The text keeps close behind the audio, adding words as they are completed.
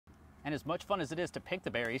And as much fun as it is to pick the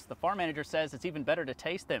berries, the farm manager says it's even better to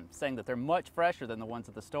taste them, saying that they're much fresher than the ones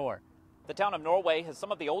at the store. The town of Norway has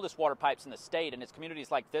some of the oldest water pipes in the state, and it's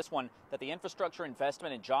communities like this one that the Infrastructure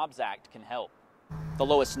Investment and Jobs Act can help. The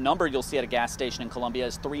lowest number you'll see at a gas station in Columbia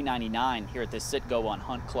is $3.99 here at this Sit-Go on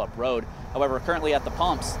Hunt Club Road. However, currently at the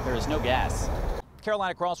pumps, there is no gas.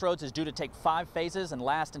 Carolina Crossroads is due to take 5 phases and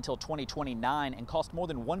last until 2029 and cost more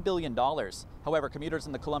than $1 billion. However, commuters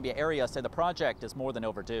in the Columbia area say the project is more than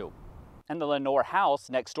overdue. And the Lenore house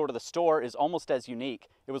next door to the store is almost as unique.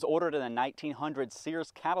 It was ordered in a 1900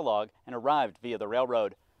 Sears catalog and arrived via the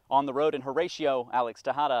railroad. On the road in Horatio, Alex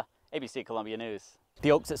Tejada, ABC Columbia News.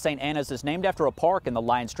 The Oaks at St. Anna's is named after a park in the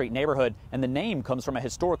Lion Street neighborhood, and the name comes from a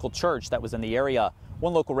historical church that was in the area.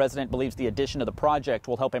 One local resident believes the addition of the project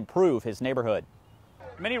will help improve his neighborhood.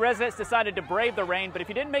 Many residents decided to brave the rain, but if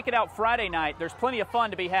you didn't make it out Friday night, there's plenty of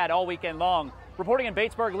fun to be had all weekend long. Reporting in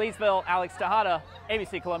Batesburg, Leesville, Alex Tejada,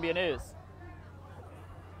 ABC Columbia News.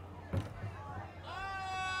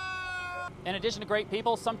 In addition to great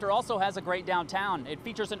people, Sumter also has a great downtown. It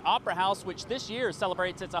features an opera house, which this year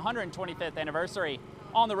celebrates its 125th anniversary.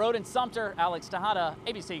 On the road in Sumter, Alex Tejada,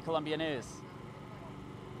 ABC Columbia News.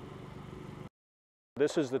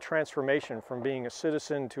 This is the transformation from being a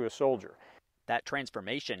citizen to a soldier. That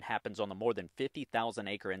transformation happens on the more than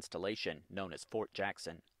 50,000-acre installation known as Fort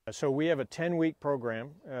Jackson. So we have a 10-week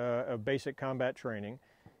program of basic combat training,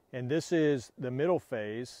 and this is the middle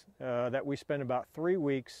phase that we spend about 3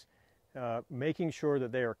 weeks making sure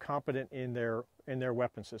that they are competent in their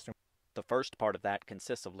weapon system. The first part of that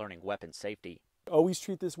consists of learning weapon safety. Always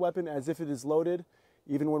treat this weapon as if it is loaded,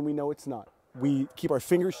 even when we know it's not. We keep our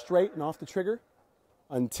fingers straight and off the trigger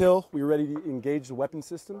until we're ready to engage the weapon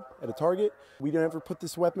system at a target. We don't ever put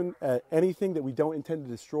this weapon at anything that we don't intend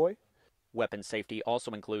to destroy. Weapon safety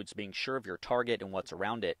also includes being sure of your target and what's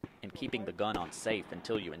around it, and keeping the gun on safe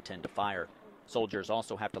until you intend to fire. Soldiers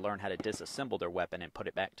also have to learn how to disassemble their weapon and put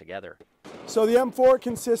it back together. So the M4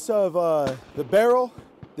 consists of the barrel.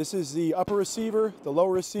 This is the upper receiver, the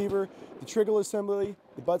lower receiver, the trigger assembly,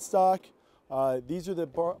 the buttstock. These are the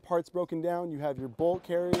parts broken down. You have your bolt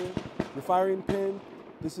carrier, your firing pin.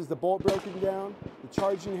 This is the bolt broken down, the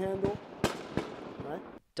charging handle. Right?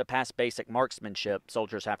 To pass basic marksmanship,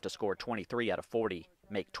 soldiers have to score 23 out of 40,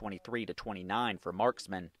 make 23 to 29 for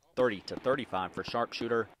marksman, 30 to 35 for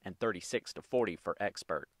sharpshooter, and 36 to 40 for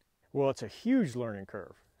expert. Well, it's a huge learning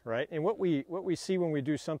curve, right? And what we see when we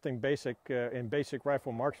do something basic in basic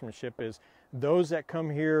rifle marksmanship is those that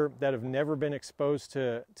come here that have never been exposed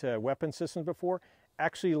to weapon systems before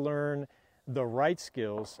actually learn the right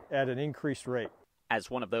skills at an increased rate. As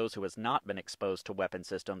one of those who has not been exposed to weapon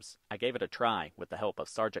systems, I gave it a try with the help of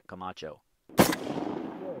Sergeant Camacho. There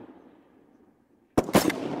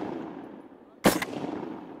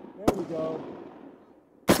we go.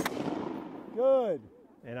 Good.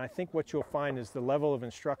 And I think what you'll find is the level of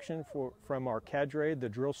instruction from our cadre, the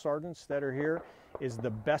drill sergeants that are here, is the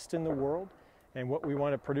best in the world. And what we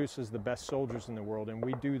want to produce is the best soldiers in the world. And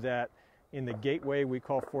we do that in the gateway we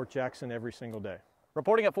call Fort Jackson every single day.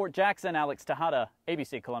 Reporting at Fort Jackson, Alex Tejada,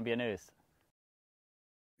 ABC Columbia News.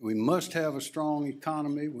 We must have a strong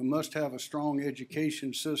economy. We must have a strong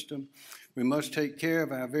education system. We must take care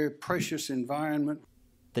of our very precious environment.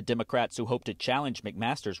 The Democrats who hope to challenge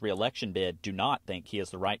McMaster's re-election bid do not think he is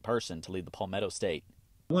the right person to lead the Palmetto State.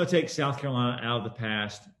 We want to take South Carolina out of the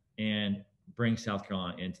past and bring South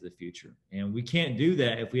Carolina into the future. And we can't do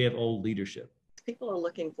that if we have old leadership. People are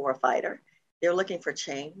looking for a fighter. They're looking for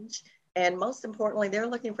change. And most importantly, they're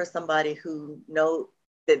looking for somebody who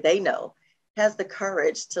they know has the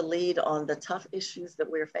courage to lead on the tough issues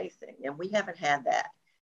that we're facing. And we haven't had that.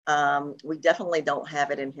 We definitely don't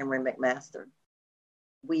have it in Henry McMaster.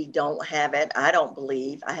 We don't have it, I don't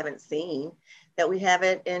believe, I haven't seen that we have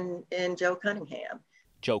it in Joe Cunningham.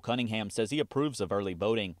 Joe Cunningham says he approves of early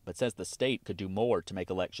voting, but says the state could do more to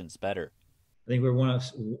make elections better. I think we're one of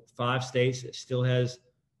 5 states that still has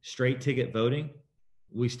straight ticket voting.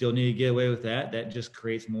 We still need to get away with that. That just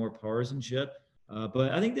creates more partisanship.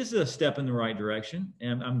 But I think this is a step in the right direction,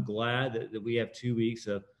 and I'm glad that we have 2 weeks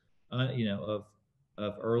of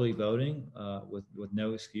early voting with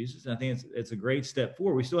no excuses. And I think it's a great step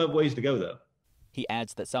forward. We still have ways to go, though. He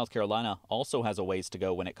adds that South Carolina also has a ways to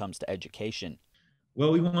go when it comes to education.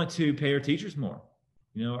 Well, we want to pay our teachers more.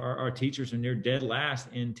 You know, our teachers are near dead last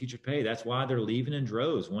in teacher pay. That's why they're leaving in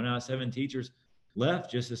droves. 1 out of 7 teachers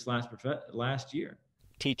left just this last year.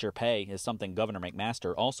 Teacher pay is something Governor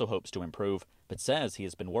McMaster also hopes to improve, but says he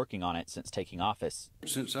has been working on it since taking office.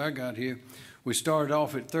 Since I got here, we started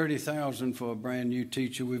off at $30,000 for a brand new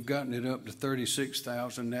teacher. We've gotten it up to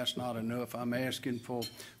 $36,000. That's not enough. I'm asking for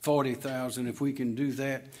 $40,000. If we can do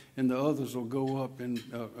that, and the others will go up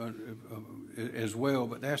as well.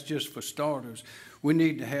 But that's just for starters. We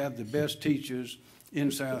need to have the best teachers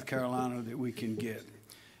in South Carolina that we can get.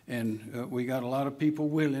 And we got a lot of people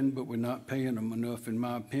willing, but we're not paying them enough, in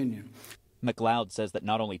my opinion. McLeod says that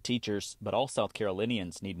not only teachers, but all South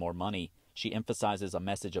Carolinians need more money. She emphasizes a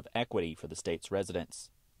message of equity for the state's residents.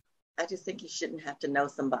 I just think you shouldn't have to know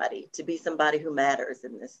somebody to be somebody who matters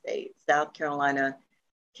in this state. South Carolina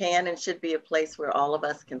can and should be a place where all of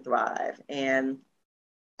us can thrive, and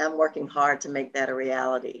I'm working hard to make that a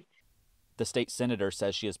reality. The state senator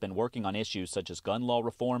says she has been working on issues such as gun law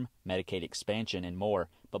reform, Medicaid expansion, and more,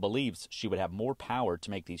 but believes she would have more power to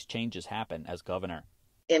make these changes happen as governor.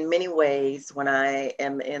 In many ways, when I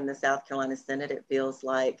am in the South Carolina Senate, it feels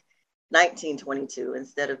like 1922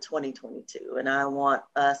 instead of 2022. And I want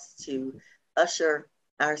us to usher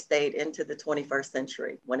our state into the 21st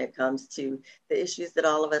century when it comes to the issues that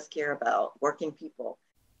all of us care about, working people.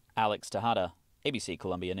 Alex Tejada, ABC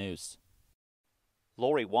Columbia News.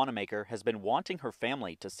 Lori Wanamaker has been wanting her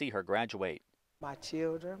family to see her graduate. My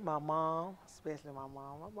children, my mom, especially my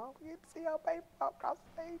mom. My mom get to see her baby walk across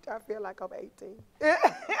the stage. I feel like I'm 18.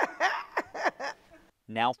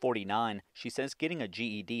 Now 49, she says getting a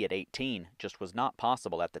GED at 18 just was not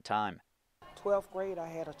possible at the time. 12th grade, I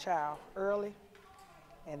had a child early,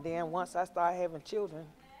 and then once I started having children,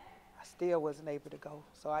 I still wasn't able to go.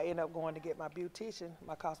 So I ended up going to get my beautician,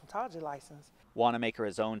 my cosmetology license. Wanamaker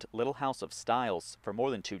has owned Little House of Styles for more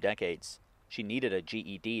than 2 decades. She needed a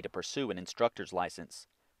GED to pursue an instructor's license.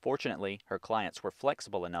 Fortunately, her clients were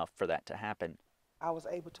flexible enough for that to happen. I was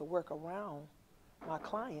able to work around my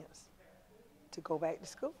clients to go back to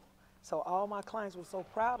school. So all my clients were so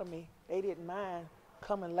proud of me, they didn't mind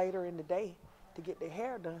coming later in the day to get their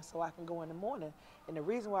hair done so I can go in the morning. And the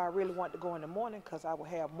reason why I really wanted to go in the morning, because I would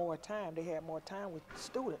have more time. They had more time with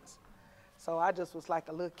students. So I just was like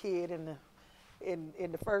a little kid in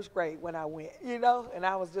the first grade when I went, you know, and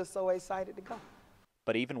I was just so excited to go.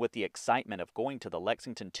 But even with the excitement of going to the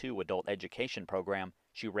Lexington II adult education program,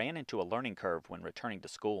 she ran into a learning curve when returning to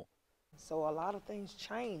school. So a lot of things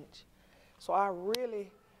change. So I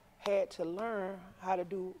really had to learn how to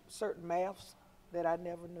do certain maths that I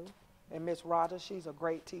never knew. And Miss Rogers, she's a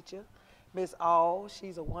great teacher. Miss All,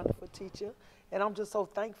 she's a wonderful teacher. And I'm just so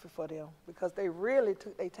thankful for them because they really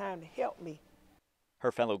took their time to help me.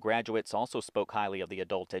 Her fellow graduates also spoke highly of the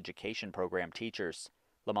adult education program teachers.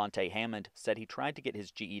 Lamonte Hammond said he tried to get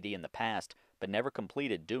his GED in the past, but never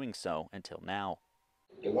completed doing so until now.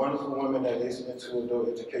 The wonderful women that listened to adult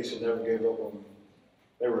education never gave up on me.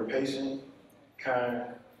 They were patient, kind,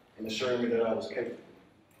 and assured me that I was capable.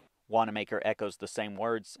 Wanamaker echoes the same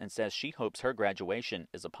words and says she hopes her graduation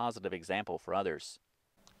is a positive example for others.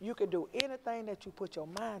 You can do anything that you put your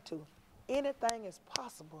mind to. Anything is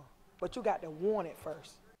possible, but you got to want it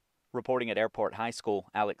first. Reporting at Airport High School,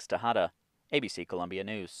 Alex Tejada, ABC Columbia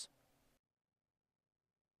News.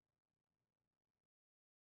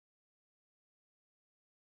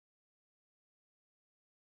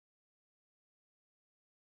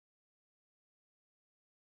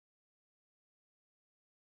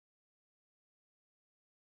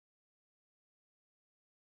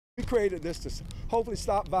 We created this to hopefully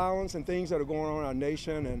stop violence and things that are going on in our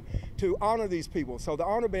nation and to honor these people. So the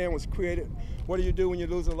honor band was created. What do you do when you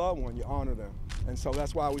lose a loved one? You honor them. And so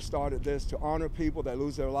that's why we started this, to honor people that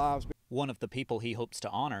lose their lives. One of the people he hopes to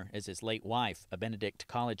honor is his late wife, a Benedict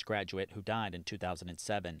College graduate who died in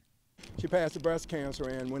 2007. She passed the breast cancer,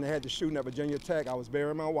 and when they had the shooting at Virginia Tech, I was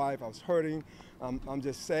burying my wife. I was hurting. I'm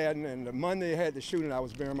just saddened. And the Monday they had the shooting, I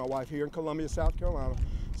was burying my wife here in Columbia, South Carolina.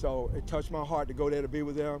 So it touched my heart to go there to be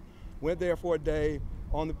with them. Went there for a day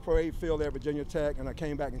on the parade field at Virginia Tech, and I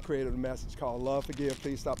came back and created a message called Love, Forgive,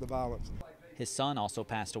 Please Stop the Violence. His son also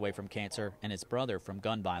passed away from cancer and his brother from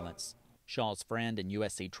gun violence. Shaw's friend and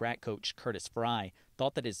USC track coach Curtis Fry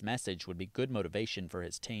thought that his message would be good motivation for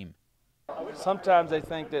his team. Sometimes they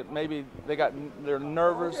think that maybe they're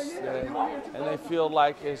nervous and they feel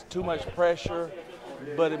like it's too much pressure,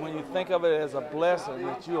 but when you think of it as a blessing,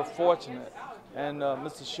 that you are fortunate. And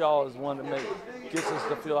Mr. Shaw is one that gets us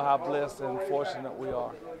to feel how blessed and fortunate we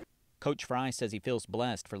are. Coach Fry says he feels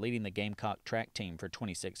blessed for leading the Gamecock track team for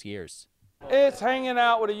 26 years. It's hanging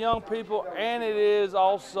out with the young people, and it is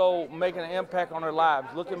also making an impact on their lives.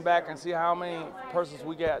 Looking back and see how many persons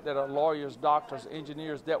we got that are lawyers, doctors,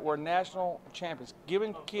 engineers that were national champions,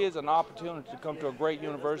 giving kids an opportunity to come to a great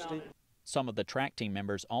university. Some of the track team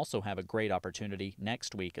members also have a great opportunity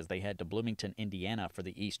next week as they head to Bloomington, Indiana for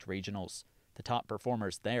the East Regionals. The top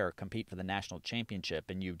performers there compete for the national championship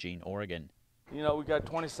in Eugene, Oregon. You know, we got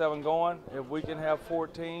 27 going. If we can have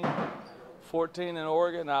 14 in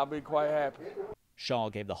Oregon, I'll be quite happy. Shaw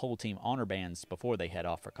gave the whole team honor bands before they head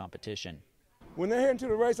off for competition. When they're heading to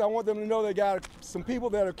the race, I want them to know they got some people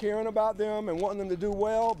that are caring about them and wanting them to do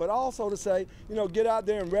well, but also to say, you know, get out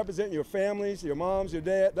there and represent your families, your moms, your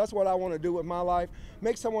dad. That's what I want to do with my life.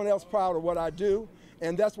 Make someone else proud of what I do,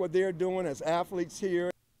 and that's what they're doing as athletes here.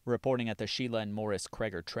 Reporting at the Sheila and Morris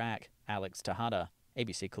Kreger track, Alex Tejada,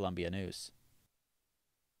 ABC Columbia News.